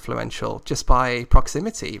bit more influential just by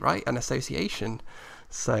proximity, right? An association.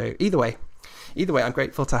 So either way, I'm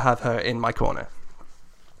grateful to have her in my corner.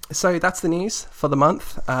 So that's the news for the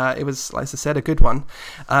month. It was, as I said, a good one.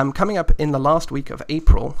 Coming up in the last week of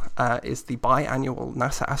April is the biannual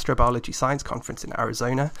NASA Astrobiology Science Conference in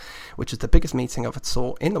Arizona, which is the biggest meeting of its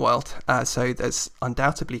sort in the world. So there's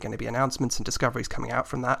undoubtedly going to be announcements and discoveries coming out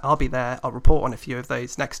from that. I'll be there. I'll report on a few of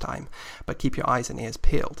those next time, but keep your eyes and ears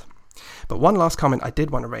peeled. But one last comment I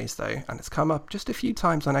did want to raise, though, and it's come up just a few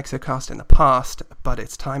times on Exocast in the past, but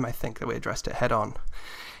it's time, I think, that we addressed it head on.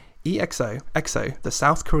 EXO, the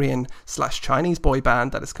South Korean/Chinese boy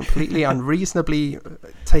band that has completely unreasonably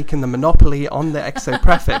taken the monopoly on the EXO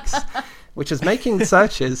prefix, which is making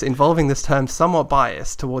searches involving this term somewhat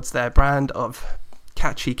biased towards their brand of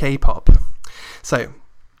catchy K-pop. So,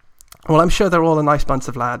 well, I'm sure they're all a nice bunch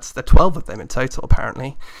of lads. There are 12 of them in total,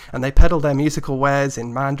 apparently, and they peddle their musical wares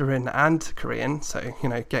in Mandarin and Korean, so,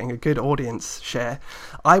 getting a good audience share.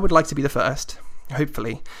 I would like to be the first,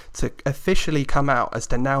 hopefully, to officially come out as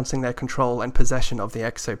denouncing their control and possession of the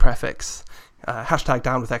EXO prefix. Hashtag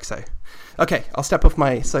down with EXO. Okay, I'll step off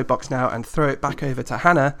my soapbox now and throw it back over to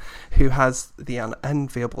Hannah, who has the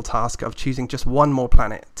unenviable task of choosing just one more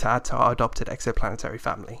planet to add to our adopted exoplanetary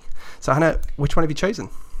family. So Hannah, which one have you chosen?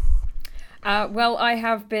 Well, I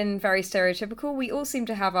have been very stereotypical. We all seem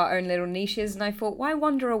to have our own little niches, and I thought, why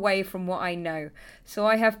wander away from what I know? So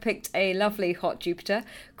I have picked a lovely hot Jupiter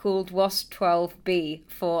called WASP-12b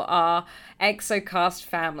for our Exocast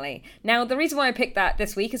family. Now, the reason why I picked that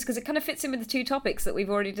this week is because it kind of fits in with the two topics that we've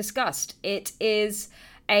already discussed. It is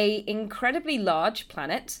a incredibly large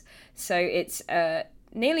planet, so it's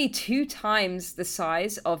nearly 2 times the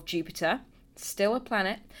size of Jupiter. Still a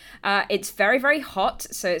planet. It's very, very hot,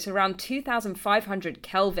 so it's around 2,500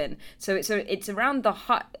 Kelvin. So it's around the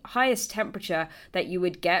highest temperature that you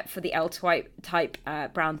would get for the L-type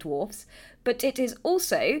brown dwarfs. But it is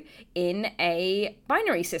also in a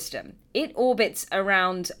binary system. It orbits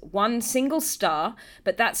around one single star,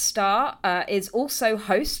 but that star is also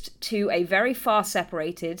host to a very far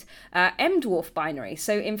separated M-dwarf binary.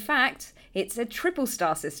 So in fact, it's a triple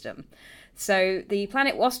star system. So the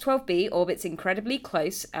planet WASP-12b orbits incredibly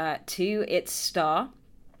close to its star,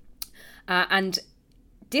 and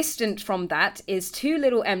distant from that is 2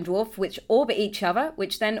 little M-dwarf which orbit each other,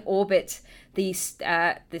 which then orbit the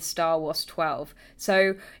star WASP-12.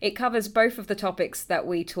 So it covers both of the topics that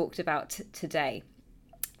we talked about today.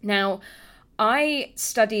 Now, I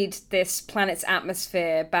studied this planet's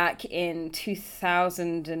atmosphere back in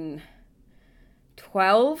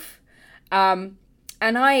 2012.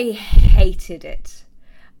 And I hated it.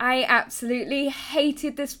 I absolutely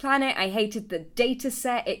hated this planet. I hated the data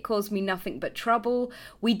set. It caused me nothing but trouble.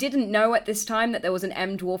 We didn't know at this time that there was an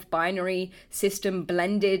M-dwarf binary system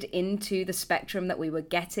blended into the spectrum that we were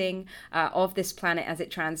getting of this planet as it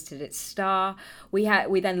transited its star. We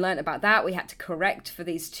then learned about that. We had to correct for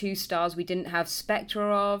these 2 stars we didn't have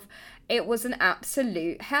spectra of. It was an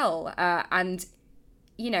absolute hell. And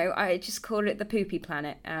I just called it the poopy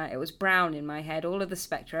planet. It was brown in my head. All of the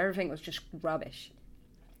spectra, everything was just rubbish.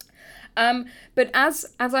 But as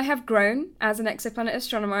I have grown as an exoplanet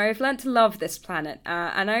astronomer, I've learned to love this planet,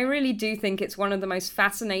 and I really do think it's one of the most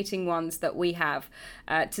fascinating ones that we have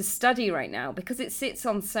to study right now, because it sits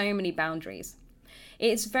on so many boundaries.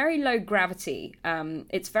 It's very low gravity,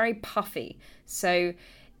 it's very puffy, so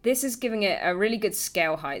this is giving it a really good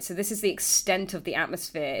scale height. So this is the extent of the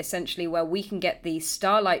atmosphere, essentially, where we can get the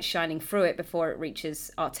starlight shining through it before it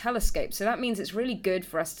reaches our telescope. So that means it's really good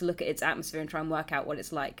for us to look at its atmosphere and try and work out what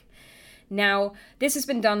it's like. Now, this has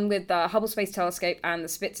been done with the Hubble Space Telescope and the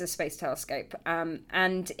Spitzer Space Telescope.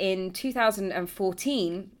 And in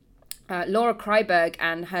 2014, Laura Kreiberg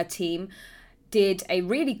and her team did a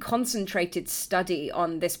really concentrated study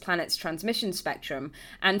on this planet's transmission spectrum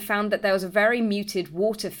and found that there was a very muted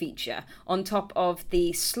water feature on top of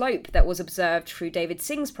the slope that was observed through David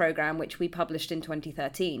Singh's program, which we published in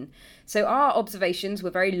 2013. So our observations were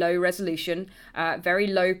very low resolution, very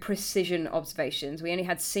low precision observations. We only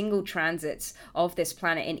had single transits of this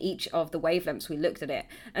planet in each of the wavelengths we looked at it.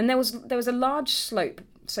 And there was a large slope,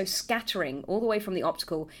 so scattering all the way from the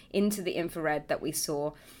optical into the infrared that we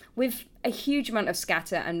saw, with a huge amount of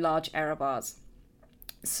scatter and large error bars.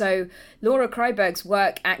 So Laura Kreiberg's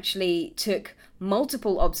work actually took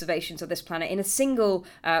multiple observations of this planet in a single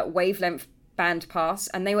wavelength band pass,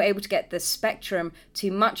 and they were able to get the spectrum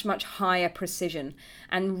to much, much higher precision.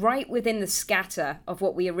 And right within the scatter of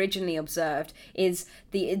what we originally observed is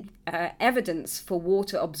the evidence for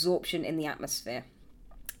water absorption in the atmosphere.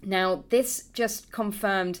 Now, this just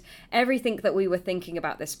confirmed everything that we were thinking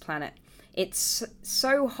about this planet. It's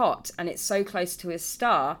so hot and it's so close to a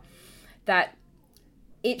star that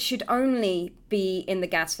it should only be in the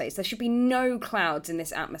gas phase. There should be no clouds in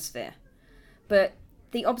this atmosphere. But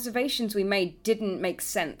the observations we made didn't make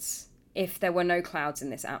sense if there were no clouds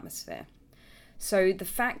in this atmosphere. So the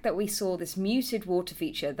fact that we saw this muted water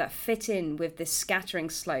feature that fit in with this scattering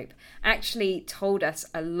slope actually told us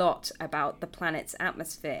a lot about the planet's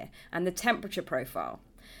atmosphere and the temperature profile.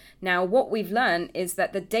 Now, what we've learned is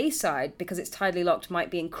that the day side, because it's tidally locked,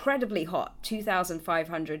 might be incredibly hot,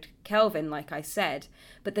 2,500 Kelvin, like I said,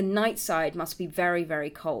 but the night side must be very,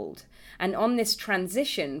 very cold. And on this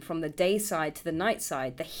transition from the day side to the night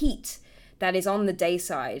side, the heat that is on the day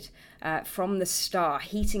side from the star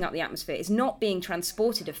heating up the atmosphere is not being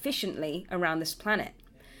transported efficiently around this planet.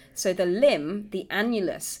 So the limb, the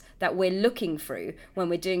annulus that we're looking through when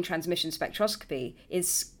we're doing transmission spectroscopy,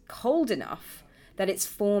 is cold enough that it's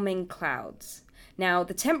forming clouds. Now,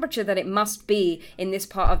 the temperature that it must be in this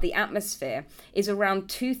part of the atmosphere is around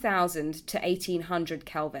 2,000 to 1,800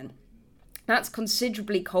 Kelvin. That's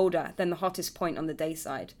considerably colder than the hottest point on the day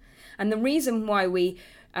side. And the reason why we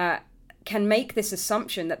can make this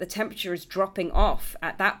assumption that the temperature is dropping off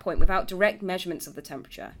at that point without direct measurements of the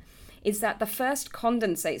temperature is that the first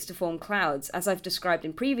condensates to form clouds, as I've described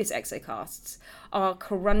in previous exocasts, are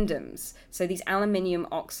corundums, so these aluminium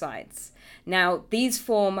oxides. Now, these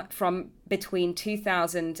form from between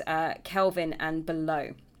 2000 Kelvin and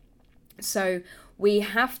below. So we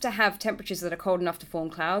have to have temperatures that are cold enough to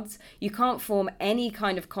form clouds. You can't form any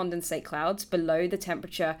kind of condensate clouds below the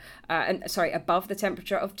temperature, above the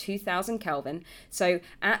temperature of 2000 Kelvin. So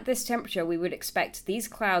at this temperature, we would expect these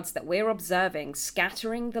clouds that we're observing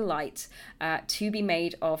scattering the light to be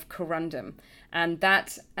made of corundum. And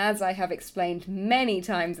that, as I have explained many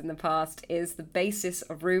times in the past, is the basis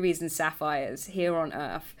of rubies and sapphires here on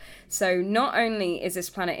Earth. So not only is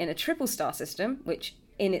this planet in a triple star system, which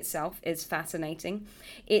in itself is fascinating,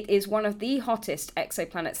 it is one of the hottest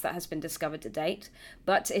exoplanets that has been discovered to date,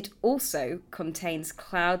 but it also contains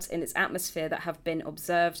clouds in its atmosphere that have been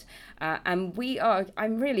observed, and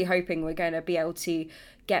I'm really hoping we're going to be able to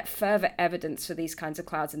get further evidence for these kinds of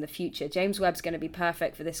clouds in the future. James Webb's going to be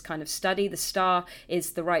perfect for this kind of study. The star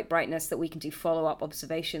is the right brightness that we can do follow-up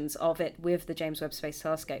observations of it with the James Webb Space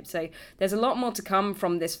Telescope. So there's a lot more to come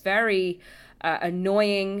from this very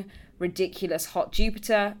annoying, ridiculous hot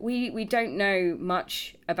Jupiter. We don't know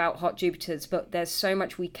much about hot Jupiters, but there's so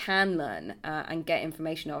much we can learn and get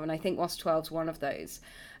information of, and I think WASP-12 is one of those.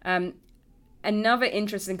 Another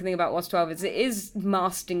interesting thing about WASP-12 is it is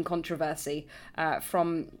masked in controversy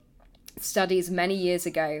from studies many years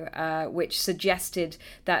ago, which suggested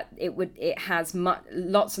that it has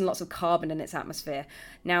lots and lots of carbon in its atmosphere.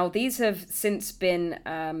 Now, these have since been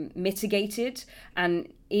mitigated,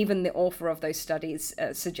 and even the author of those studies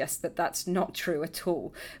suggests that that's not true at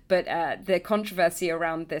all. But the controversy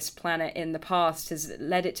around this planet in the past has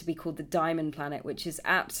led it to be called the Diamond Planet, which is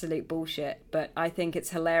absolute bullshit. But I think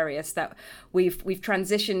it's hilarious that we've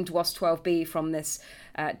transitioned WASP-12b from this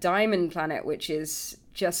Diamond Planet, which is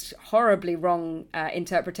just horribly wrong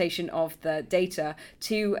interpretation of the data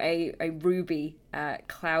to a ruby,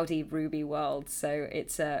 cloudy ruby world. So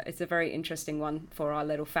it's a very interesting one for our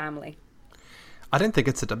little family. I don't think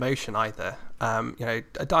it's a demotion either.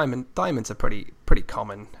 A diamonds are pretty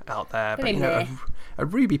common out there, but a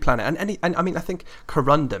ruby planet, and I mean, I think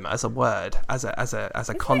corundum as a word, as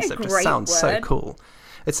a concept, just sounds so cool.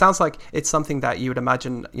 It sounds like it's something that you would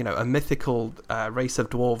imagine, a mythical race of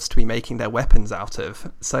dwarves to be making their weapons out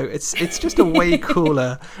of. So it's just a way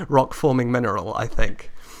cooler rock forming mineral, I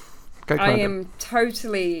think. I am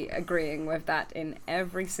totally agreeing with that in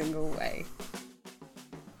every single way.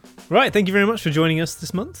 Right, thank you very much for joining us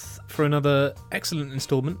this month for another excellent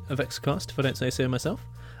instalment of Exocast, if I don't say so myself.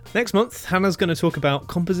 Next month, Hannah's going to talk about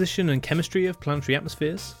composition and chemistry of planetary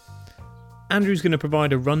atmospheres. Andrew's going to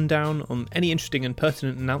provide a rundown on any interesting and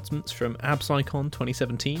pertinent announcements from AbSciCon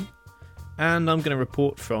 2017. And I'm going to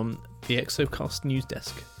report from the Exocast news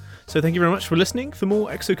desk. So thank you very much for listening. For more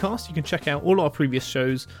Exocast, you can check out all our previous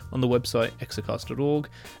shows on the website exocast.org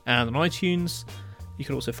and on iTunes. You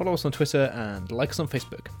can also follow us on Twitter and like us on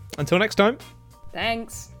Facebook. Until next time.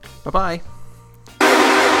 Thanks. Bye-bye.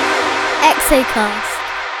 Exocast.